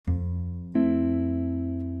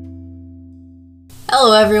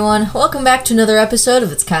Hello everyone, welcome back to another episode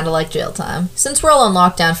of It's Kinda Like Jail Time. Since we're all on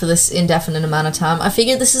lockdown for this indefinite amount of time, I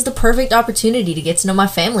figured this is the perfect opportunity to get to know my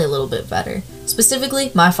family a little bit better. Specifically,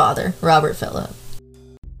 my father, Robert Phillip.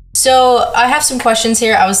 So, I have some questions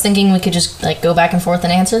here. I was thinking we could just go back and forth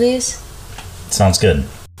and answer these. Sounds good.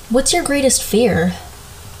 What's your greatest fear?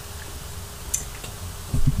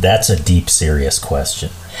 That's a deep, serious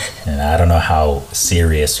question. And I don't know how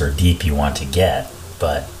serious or deep you want to get,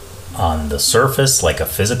 but on the surface, like a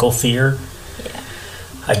physical fear, yeah.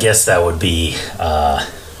 I guess that would be,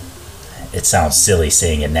 it sounds silly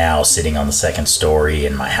saying it now, sitting on the second story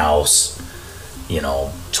in my house,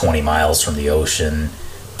 20 miles from the ocean,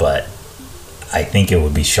 but I think it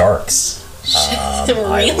would be sharks.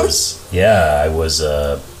 Really? I was, there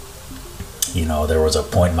was a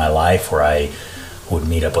point in my life where I would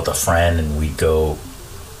meet up with a friend and we'd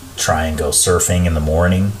try and go surfing in the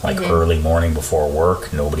morning, early morning before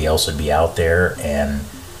work. Nobody else would be out there, and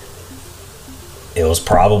it was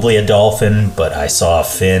probably a dolphin, but I saw a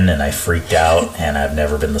fin and I freaked out, and I've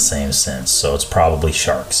never been the same since. So it's probably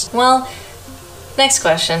sharks. Well, next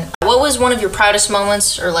question. What was one of your proudest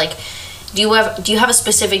moments, or do you have a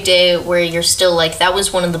specific day where you're still that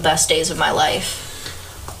was one of the best days of my life?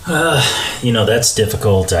 That's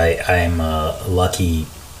difficult. I'm a lucky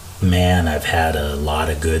man. I've had a lot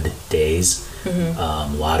of good days. Mm-hmm.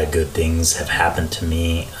 A lot of good things have happened to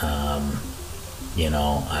me.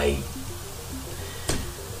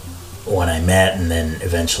 When I met and then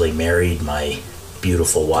eventually married my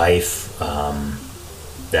beautiful wife,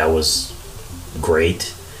 that was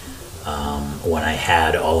great. When I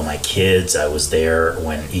had all of my kids, I was there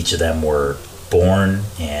when each of them were born,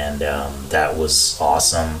 and that was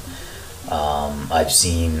awesome. I've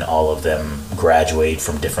seen all of them graduate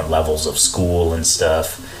from different levels of school and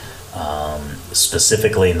stuff.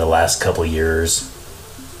 Specifically in the last couple of years,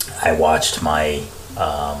 I watched my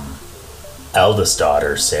eldest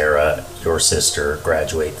daughter, Sarah, your sister,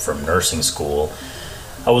 graduate from nursing school.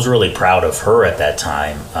 I was really proud of her at that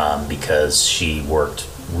time because she worked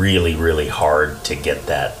really, really hard to get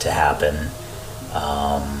that to happen.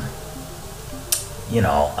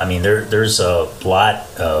 There's a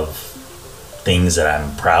lot of things that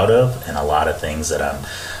I'm proud of, and a lot of things that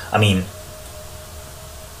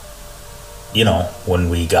when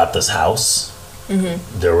we got this house,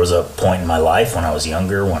 mm-hmm. there was a point in my life when I was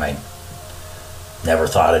younger when I never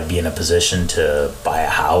thought I'd be in a position to buy a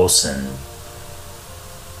house and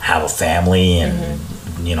have a family and,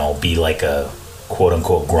 mm-hmm. Be like a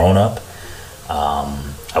quote-unquote grown-up.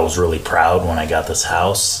 I was really proud when I got this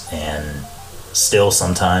house, and still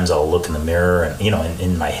sometimes I'll look in the mirror and,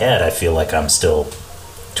 in my head I feel like I'm still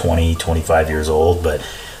 20, 25 years old, but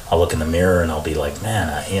I'll look in the mirror and I'll be like, man,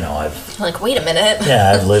 I've... wait a minute.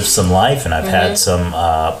 Yeah, I've lived some life, and I've mm-hmm. had some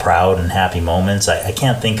proud and happy moments. I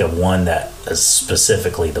can't think of one that is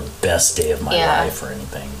specifically the best day of my life or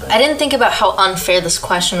anything. But I didn't think about how unfair this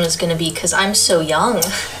question was going to be because I'm so young.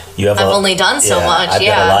 I've only done so much. I've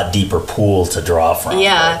got a lot deeper pool to draw from.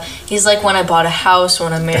 Yeah, but he's like when I bought a house,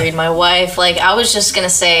 when I married my wife. I was just gonna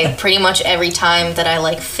say pretty much every time that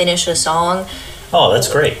I finish a song. Oh,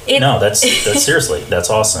 that's great. That's seriously,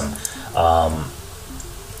 that's awesome.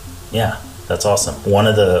 That's awesome. One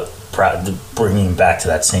of the bringing back to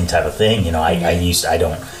that same type of thing. Mm-hmm. I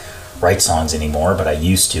don't write songs anymore, but I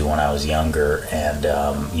used to when I was younger, and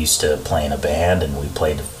used to play in a band, and we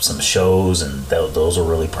played some shows, and those were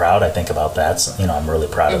really proud. I think about that. So, I'm really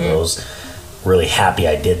proud mm-hmm. of those. Really happy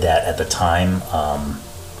I did that at the time.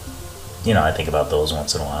 I think about those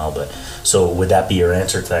once in a while. But so would that be your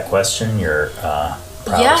answer to that question? Your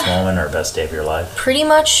proudest moment or best day of your life? Pretty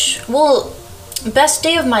much. Well, best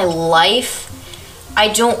day of my life, I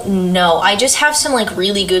don't know. I just have some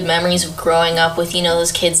really good memories of growing up with,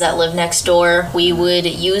 those kids that live next door. We would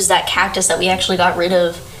use that cactus that we actually got rid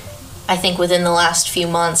of, I think within the last few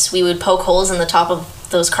months. We would poke holes in the top of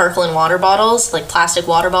those Kirkland water bottles, plastic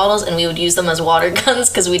water bottles, and we would use them as water guns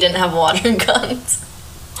because we didn't have water guns.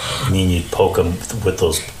 You mean you'd poke them with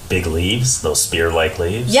those big leaves, those spear-like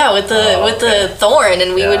leaves? Yeah, with the thorn,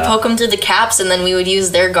 and we would poke them through the caps, and then we would use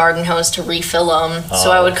their garden hose to refill them.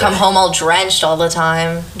 So I would come home all drenched all the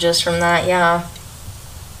time just from that, yeah.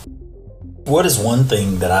 What is one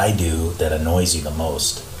thing that I do that annoys you the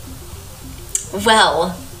most?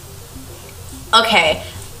 Well, okay,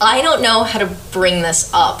 I don't know how to bring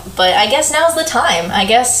this up, but I guess now's the time. I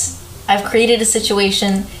guess I've created a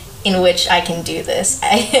situation in which I can do this.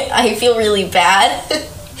 I feel really bad,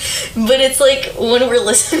 but it's when we're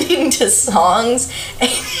listening to songs,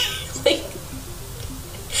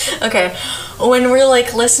 okay, when we're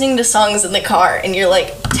listening to songs in the car and you're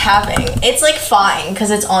tapping. It's like fine because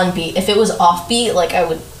it's on beat. If it was off beat, like I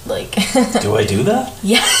would like. Do I do that?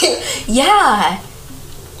 Yeah, yeah.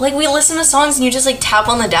 Like we listen to songs and you just like tap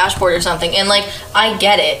on the dashboard or something, and like I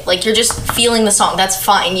get it. Like you're just feeling the song. That's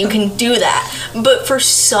fine. You can do that. But for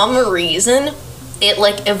some reason, it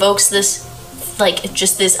like evokes this, like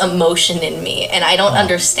just this emotion in me, and I don't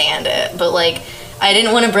understand it. But like I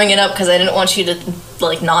didn't want to bring it up because I didn't want you to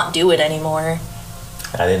like not do it anymore.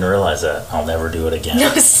 I didn't realize that. I'll never do it again. No,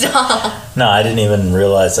 stop. No, I didn't even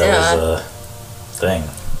realize that was a thing.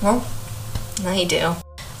 Well, now you do.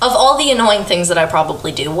 Of all the annoying things that I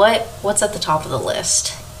probably do, what's at the top of the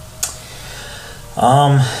list?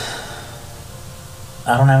 I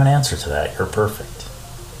don't have an answer to that. You're perfect.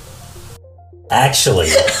 Actually,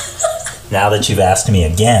 now that you've asked me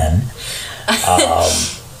again,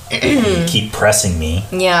 you keep pressing me.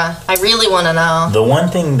 Yeah, I really want to know. The one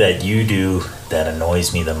thing that you do that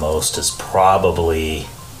annoys me the most is probably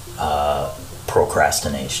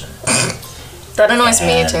procrastination. That annoys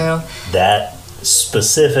me too. That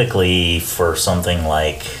specifically for something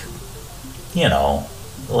like,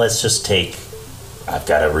 let's just take, I've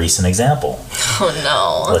got a recent example. Oh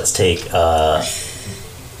no. Let's take,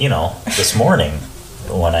 this morning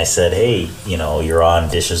when I said, hey, you're on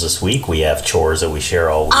dishes this week. We have chores that we share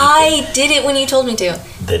all week. I did it when you told me to.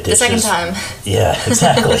 The second time. Yeah,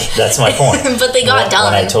 exactly. That's my point. But they got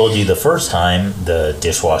done. When I told you the first time, the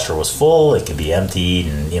dishwasher was full. It could be emptied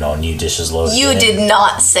and, new dishes loaded You in. did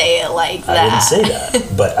not say it like that. I didn't say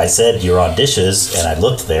that. But I said, you're on dishes, and I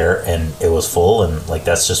looked there, and it was full, and,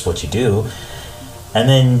 that's just what you do. And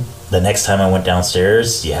then the next time I went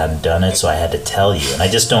downstairs, you hadn't done it, so I had to tell you. And I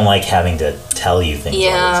just don't like having to tell you things all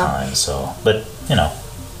the time. So, but,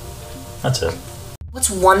 that's it. What's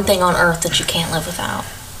one thing on earth that you can't live without?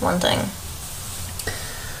 One thing.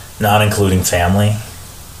 Not including family,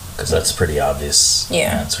 because that's a pretty obvious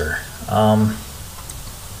answer.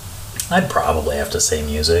 I'd probably have to say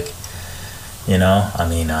music.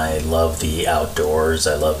 I love the outdoors.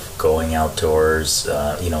 I love going outdoors.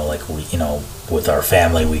 With our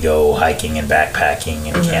family, we go hiking and backpacking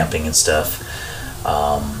and camping and stuff.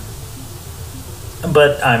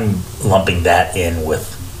 But I'm lumping that in with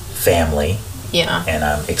family. Yeah. And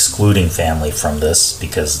I'm excluding family from this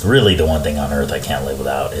because really the one thing on earth I can't live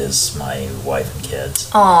without is my wife and kids.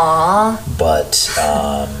 Aww. But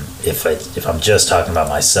if I'm just talking about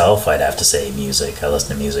myself, I'd have to say music. I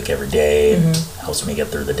listen to music every day. It helps me get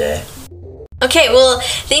through the day. Okay, well,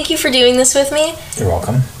 thank you for doing this with me. You're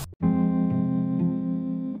welcome.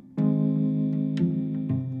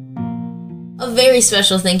 A very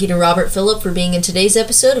special thank you to Robert Phillip for being in today's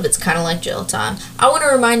episode of It's Kinda Like Jail Time. I want to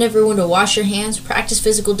remind everyone to wash your hands, practice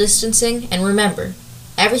physical distancing, and remember,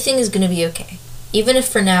 everything is going to be okay. Even if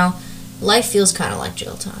for now, life feels kinda like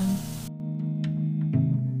jail time.